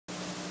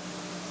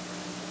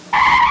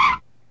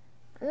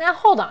Now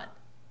hold on.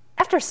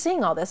 After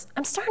seeing all this,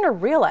 I'm starting to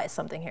realize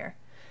something here.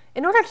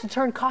 In order to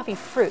turn coffee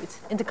fruit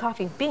into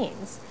coffee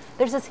beans,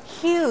 there's this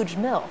huge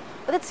mill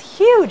with its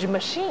huge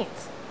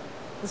machines.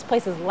 This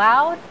place is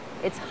loud,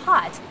 it's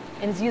hot,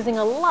 and is using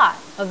a lot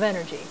of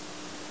energy.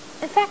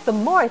 In fact, the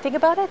more I think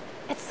about it,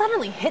 it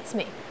suddenly hits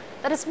me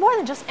that it's more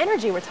than just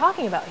energy we're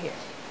talking about here.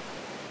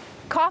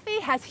 Coffee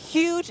has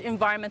huge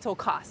environmental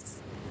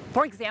costs.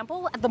 For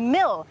example, at the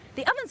mill,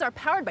 the ovens are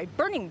powered by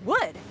burning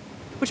wood,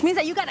 which means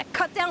that you gotta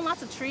cut down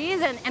lots of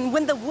trees, and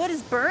when the wood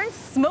is burned,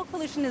 smoke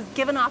pollution is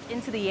given off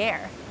into the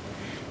air.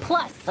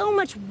 Plus, so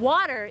much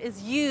water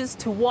is used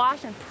to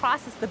wash and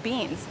process the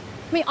beans.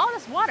 I mean, all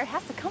this water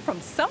has to come from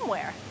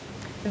somewhere.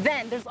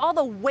 Then there's all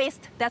the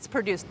waste that's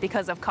produced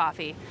because of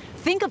coffee.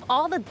 Think of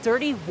all the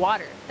dirty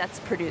water that's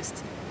produced.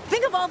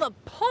 Think of all the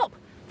pulp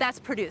that's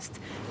produced.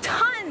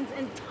 Tons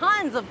and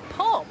tons of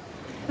pulp.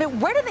 I mean,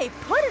 where do they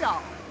put it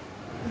all?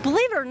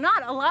 Believe it or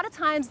not, a lot of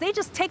times they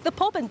just take the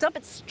pulp and dump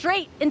it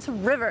straight into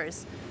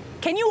rivers.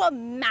 Can you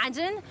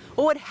imagine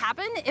what would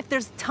happen if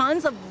there's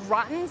tons of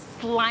rotten,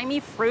 slimy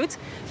fruit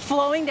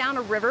flowing down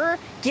a river,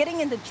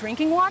 getting into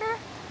drinking water?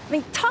 I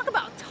mean, talk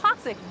about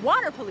toxic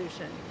water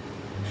pollution.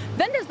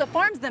 Then there's the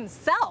farms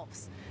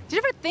themselves. Did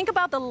you ever think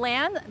about the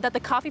land that the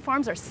coffee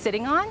farms are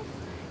sitting on?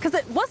 Because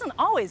it wasn't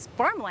always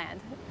farmland.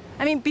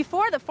 I mean,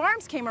 before the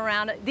farms came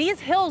around, these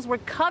hills were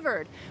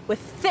covered with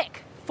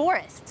thick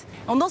forest.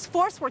 And when those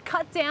forests were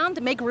cut down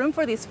to make room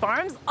for these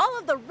farms, all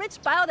of the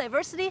rich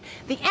biodiversity,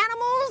 the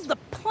animals, the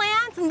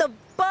plants, and the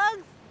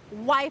bugs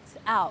wiped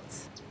out.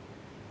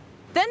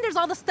 Then there's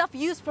all the stuff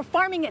used for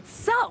farming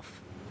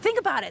itself. Think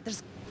about it.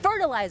 There's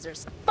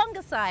fertilizers,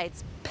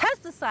 fungicides,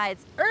 pesticides,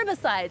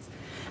 herbicides.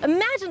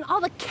 Imagine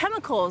all the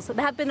chemicals that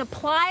have been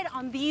applied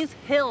on these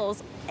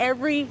hills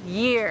every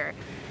year.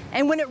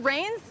 And when it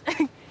rains,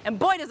 and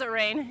boy does it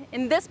rain,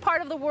 in this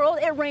part of the world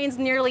it rains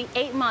nearly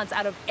 8 months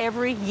out of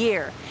every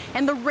year.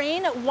 And the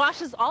rain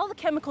washes all the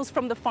chemicals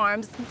from the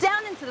farms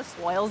down into the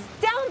soils,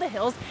 down the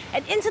hills,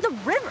 and into the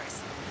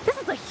rivers. This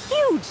is a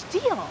huge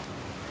deal.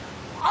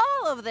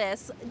 All of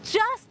this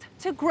just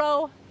to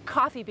grow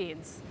coffee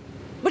beans,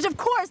 which of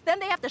course then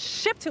they have to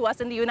ship to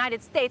us in the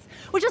United States,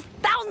 which is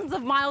thousands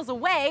of miles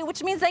away,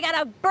 which means they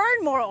gotta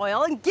burn more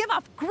oil and give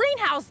off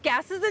greenhouse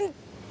gases and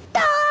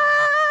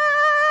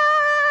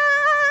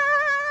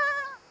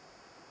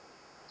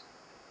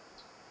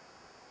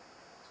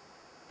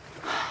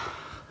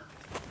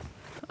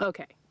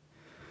Okay,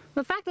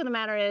 the fact of the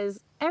matter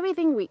is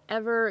everything we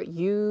ever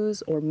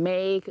use or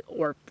make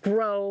or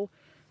grow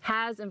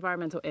has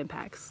environmental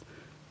impacts.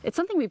 It's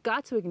something we've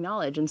got to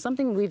acknowledge and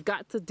something we've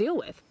got to deal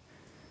with.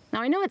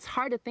 Now I know it's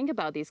hard to think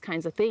about these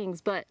kinds of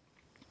things, but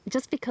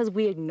just because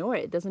we ignore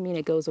it doesn't mean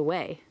it goes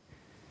away.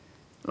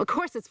 Of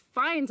course, it's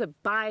fine to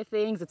buy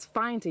things, it's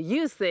fine to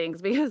use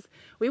things, because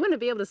we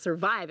wouldn't be able to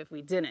survive if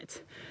we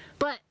didn't.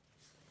 But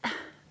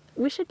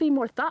we should be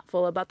more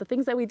thoughtful about the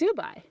things that we do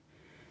buy.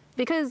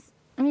 Because,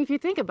 I mean, if you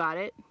think about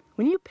it,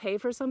 when you pay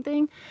for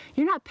something,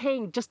 you're not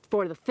paying just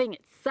for the thing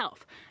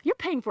itself. You're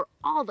paying for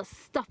all the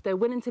stuff that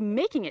went into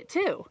making it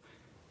too.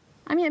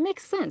 I mean, it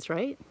makes sense,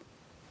 right?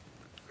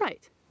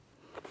 Right.